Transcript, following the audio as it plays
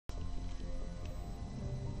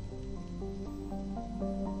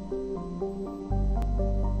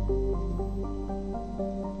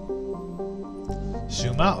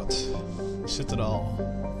Zoom out. Citadel.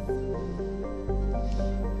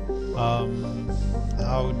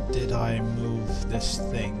 How did I move this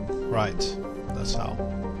thing? Right, that's how.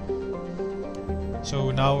 So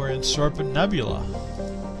now we're in Serpent Nebula.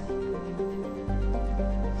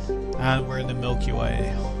 And we're in the Milky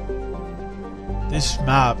Way. This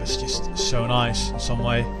map is just so nice in some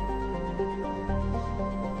way.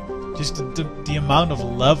 Just the amount of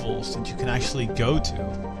levels that you can actually go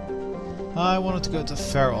to. I wanted to go to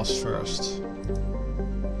Pharos first.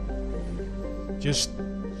 Just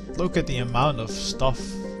look at the amount of stuff.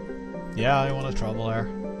 Yeah, I want to travel there.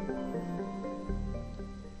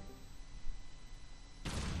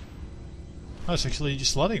 Oh, it's actually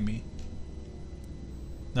just letting me.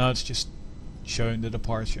 No, it's just showing the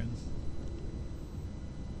departure.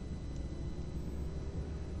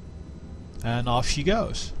 And off she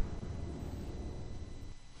goes.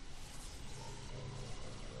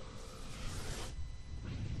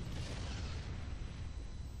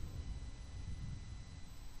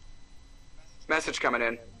 Message coming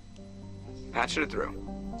in. Patching it through.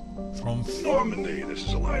 From Normandy, this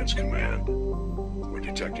is Alliance Command. We're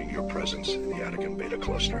detecting your presence in the Attican Beta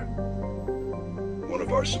Cluster. One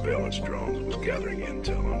of our surveillance drones was gathering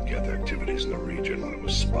intel on Geth activities in the region when it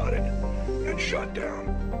was spotted and shot down.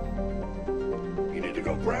 You need to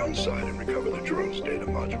go groundside and recover the drone's data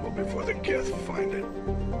module before the Geth find it.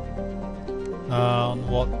 On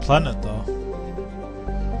what planet though?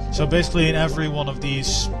 So basically in every one of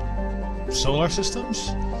these solar systems?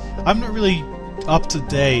 I'm not really up to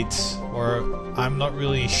date, or I'm not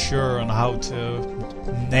really sure on how to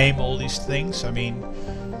name all these things. I mean,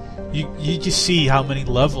 you just see how many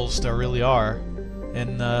levels there really are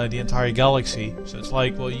in the entire galaxy. So it's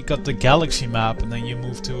like, well, you got the galaxy map, and then you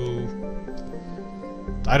move to,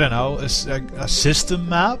 I don't know, a system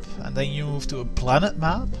map, and then you move to a planet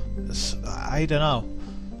map. I don't know.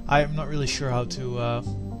 I'm not really sure how to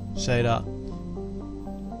say that.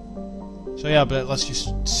 So yeah, but let's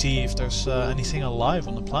just see if there's anything alive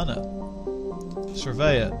on the planet.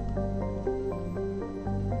 Survey it.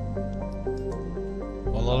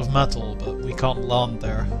 Well, a lot of metal, but we can't land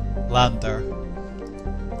there.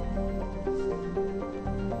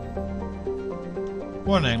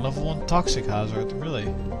 Warning, level 1 toxic hazard, really?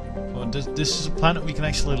 Well, this is a planet we can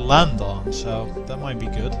actually land on, so that might be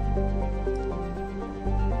good.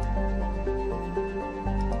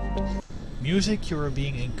 Music, you are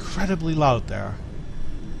being incredibly loud there.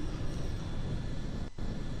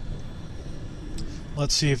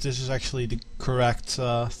 Let's see if this is actually the correct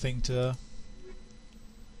thing to...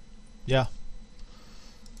 Yeah.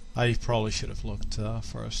 I probably should have looked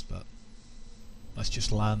first, but let's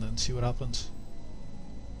just land and see what happens.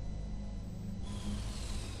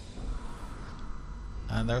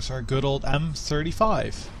 And there's our good old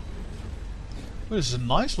M35. Well, this is a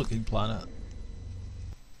nice looking planet.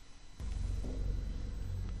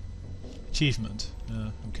 Achievement.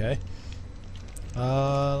 Okay.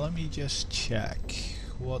 Let me just check.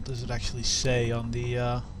 What does it actually say on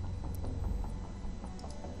the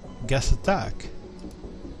Geth attack?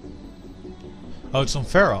 Oh, it's on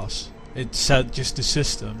Pharos. It said just the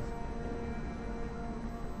system.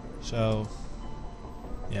 So,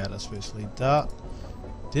 yeah, that's basically that.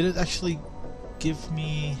 Did it actually give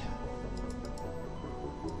me...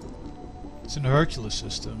 It's in the Hercules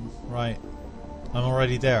system, right? I'm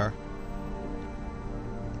already there.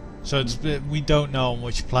 So it's, we don't know on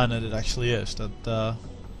which planet it actually is, that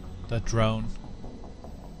drone.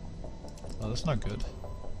 Oh, that's not good.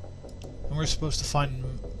 And we're supposed to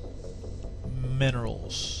find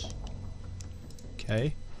minerals.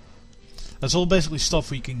 Okay. That's all basically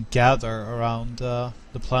stuff we can gather around the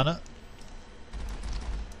planet.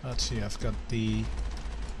 Let's see, I've got the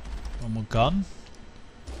normal gun.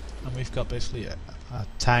 And we've got basically a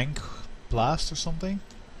tank blast or something.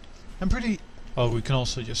 I'm pretty... Oh, we can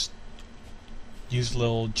also just use a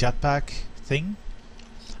little jetpack thing.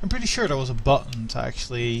 I'm pretty sure there was a button to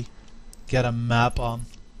actually get a map on.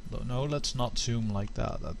 No, let's not zoom like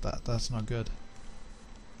that. That's not good.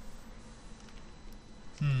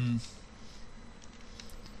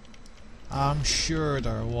 I'm sure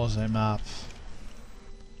there was a map.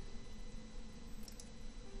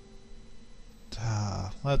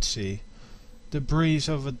 Let's see. Debris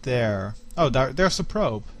over there. Oh, there's the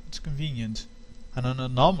probe. It's convenient. And an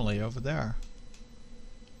anomaly over there.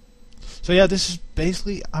 So yeah, this is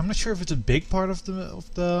basically, I'm not sure if it's a big part of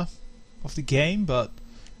the game, but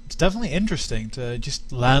it's definitely interesting to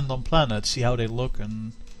just land on planets, see how they look,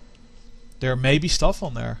 and there may be stuff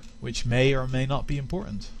on there which may or may not be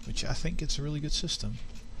important, which I think it's a really good system.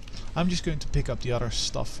 I'm just going to pick up the other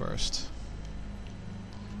stuff first.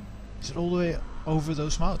 Is it all the way over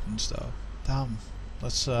those mountains though. Damn.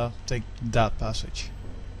 Let's take that passage.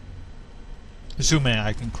 Assuming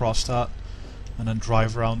I can cross that and then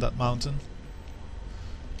drive around that mountain.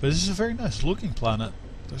 But this is a very nice looking planet.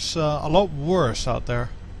 There's a lot worse out there.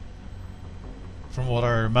 From what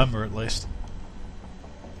I remember at least.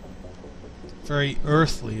 Very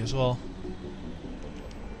earthly as well.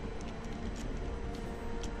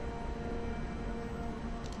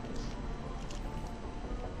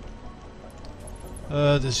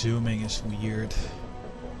 The zooming is weird.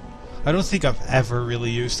 I don't think I've ever really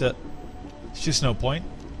used it. It's just no point.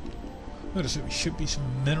 Oh, there should be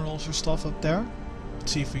some minerals or stuff up there.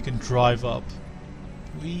 Let's see if we can drive up.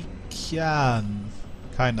 We can.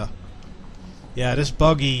 Kinda. Yeah, this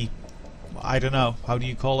buggy, I don't know, how do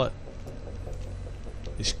you call it?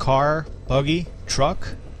 This car, buggy,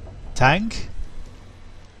 truck, tank?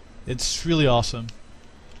 It's really awesome.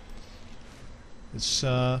 It's,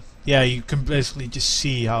 yeah, you can basically just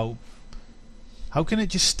see how can it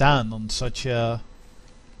just stand on such a,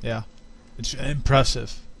 yeah, it's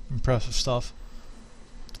impressive stuff.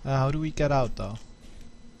 How do we get out though?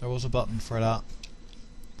 There was a button for that.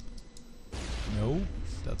 No,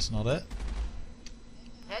 that's not it.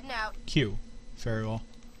 Heading out. Q. Very well.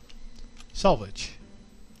 Salvage.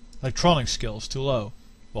 Electronic skills too low.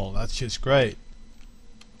 Well, that's just great.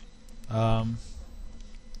 Can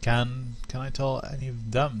I tell any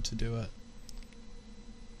of them to do it?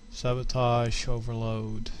 Sabotage,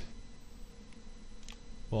 overload.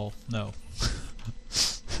 Well, no.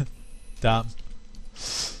 Damn.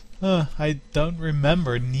 I don't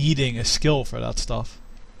remember needing a skill for that stuff.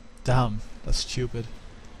 Damn, that's stupid.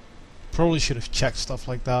 Probably should have checked stuff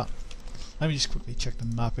like that. Let me just quickly check the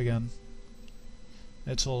map again.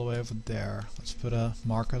 It's all the way over there. Let's put a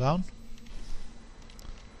marker down.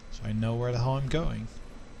 So I know where the hell I'm going.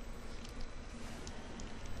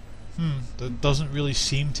 There doesn't really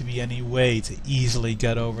seem to be any way to easily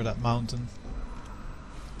get over that mountain.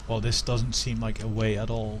 Well, this doesn't seem like a way at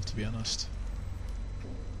all, to be honest.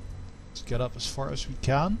 Let's get up as far as we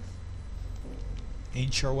can.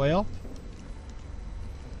 Inch our way up.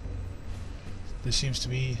 This seems to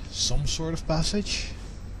be some sort of passage.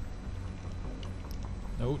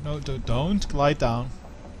 No, don't glide down.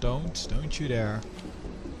 Don't you dare.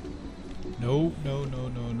 No. Oh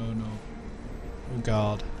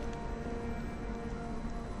god.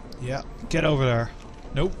 Yeah, get over there.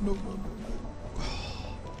 Nope.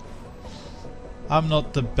 I'm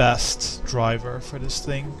not the best driver for this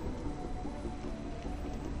thing.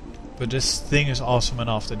 But this thing is awesome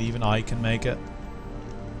enough that even I can make it.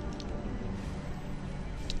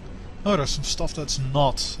 Oh, there's some stuff that's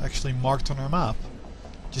not actually marked on our map.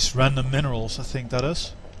 Just random minerals, I think that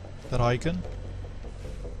is. That icon.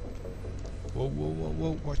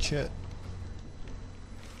 Whoa, watch it.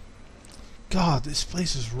 God, this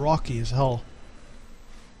place is rocky as hell.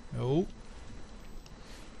 No.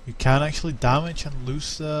 You can actually damage and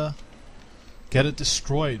lose the... get it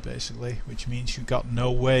destroyed, basically. Which means you got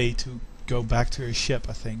no way to go back to your ship,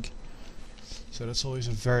 I think. So that's always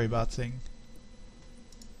a very bad thing.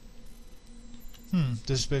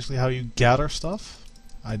 This is basically how you gather stuff.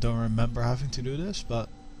 I don't remember having to do this, but...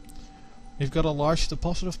 we've got a large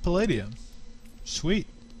deposit of palladium. Sweet.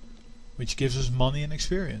 Which gives us money and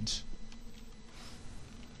experience.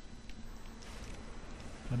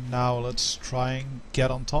 And now let's try and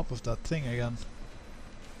get on top of that thing again.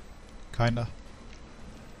 Kinda.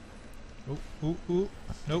 Oh.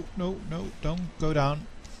 No, don't go down.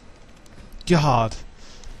 God.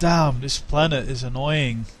 Damn, this planet is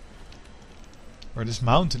annoying. Or this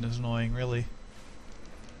mountain is annoying, really.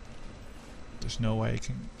 There's no way I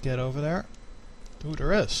can get over there. Oh,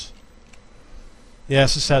 there is. Yeah,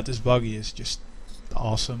 as I said, this buggy is just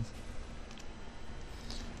awesome.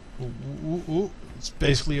 Ooh. It's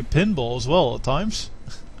basically a pinball as well at times.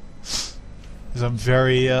 Because I'm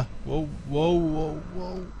very... whoa.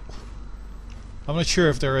 I'm not sure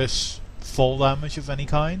if there is fall damage of any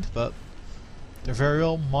kind, but there very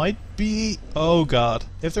well might be. Oh god.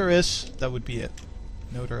 If there is, that would be it.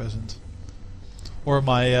 No, there isn't. Or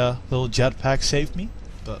my little jetpack saved me,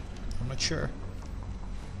 but I'm not sure.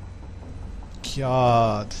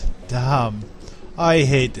 God damn. I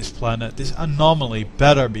hate this planet. This anomaly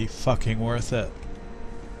better be fucking worth it.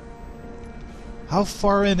 How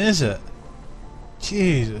far in is it?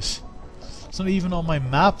 Jesus. It's not even on my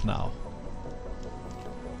map now.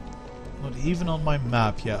 Not even on my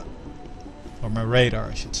map yet. Or my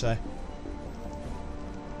radar, I should say.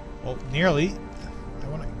 Well, nearly. I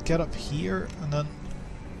want to get up here and then...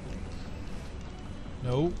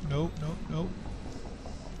 No.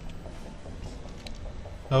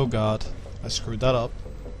 Oh god. I screwed that up.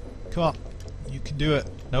 Come on. You can do it.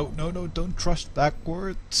 No, no, no, don't trust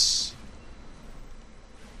backwards.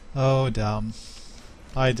 Oh, damn.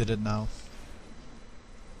 I did it now.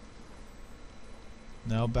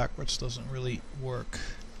 No, backwards doesn't really work.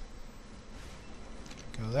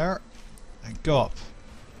 Go there. And go up.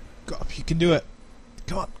 Go up, you can do it.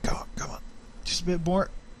 Come on, come on, come on. Just a bit more.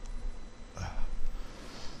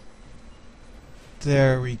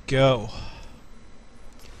 There we go.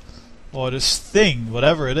 Oh, this thing,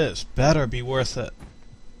 whatever it is, better be worth it.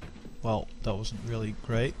 Well, that wasn't really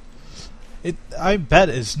great. I bet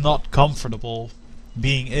it's not comfortable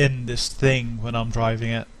being in this thing when I'm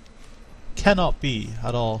driving it. Cannot be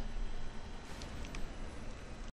at all.